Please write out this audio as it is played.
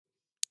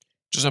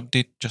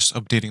just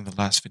updating the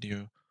last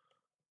video,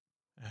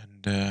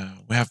 and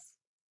we have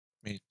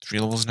made 3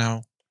 levels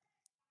now,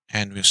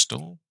 and we're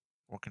still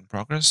work in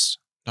progress.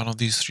 None of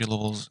these 3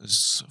 levels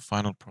is a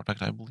final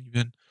product I believe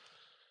in.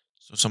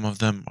 So some of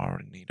them are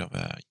in need of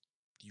a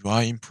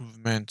UI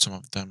improvement, some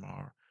of them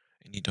are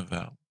in need of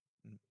a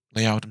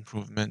layout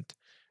improvement.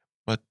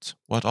 But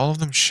what all of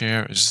them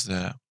share is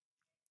the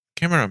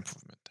camera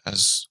improvement.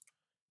 As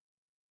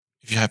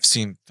if you have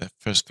seen the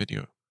first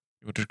video,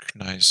 you would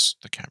recognize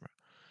the camera.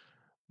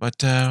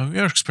 But we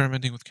are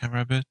experimenting with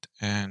camera a bit,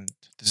 and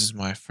this is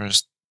my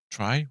first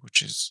try,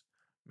 which is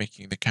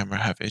making the camera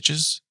have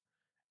edges.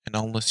 And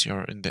unless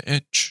you're in the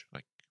edge,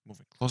 like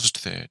moving closer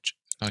to the edge,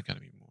 it's not going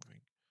to be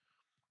moving.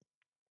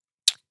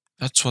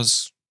 That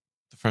was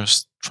the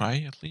first try,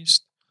 at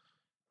least.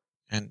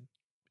 And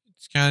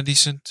it's kind of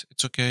decent.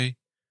 It's okay.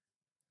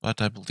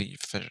 But I believe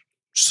there's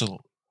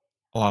still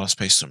a lot of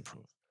space to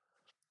improve.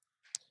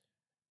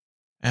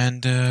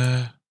 And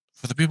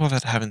for the people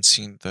that haven't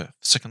seen the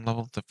second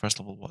level, the first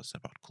level was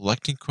about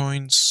collecting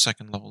coins.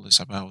 Second level is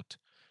about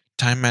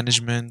time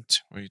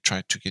management, where you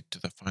try to get to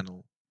the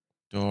final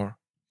door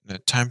in a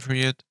time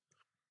period.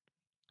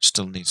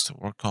 Still needs to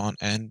work on,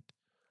 and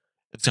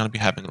it's going to be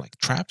having like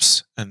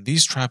traps. And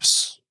these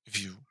traps,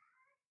 if you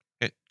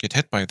get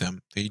hit by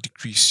them, they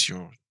decrease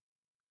your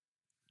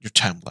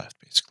time left,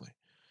 basically.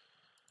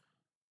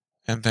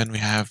 And then we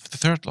have the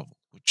third level,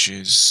 which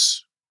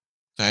is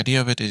the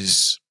idea of it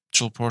is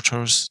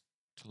teleporters,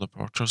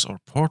 or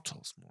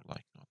portals, more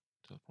like, not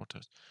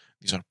teleporters.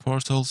 These are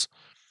portals,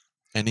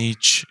 and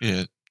each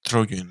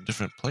throw you in a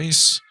different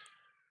place.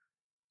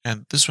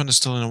 And this one is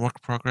still in a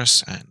work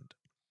progress, and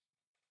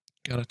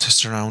gotta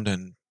test around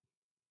and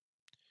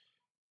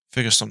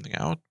figure something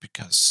out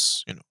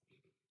because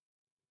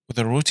with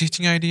a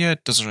rotating idea,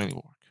 it doesn't really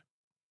work.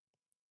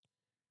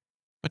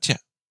 But yeah,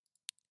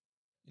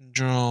 in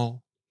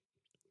general,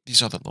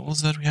 these are the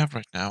levels that we have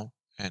right now,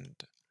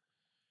 and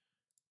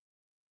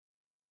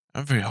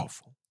I'm very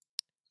hopeful.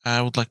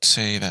 I would like to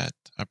say that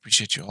I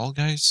appreciate you all,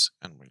 guys.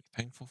 I'm really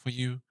thankful for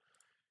you,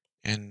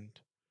 and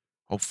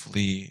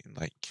hopefully, in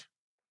like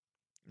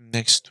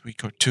next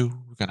week or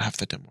two, we're gonna have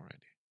the demo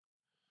ready.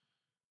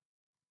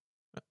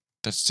 But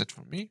that's it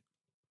for me.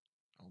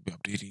 I'll be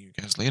updating you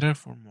guys later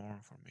for more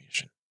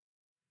information.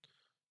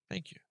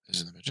 Thank you.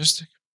 This is the Majestic.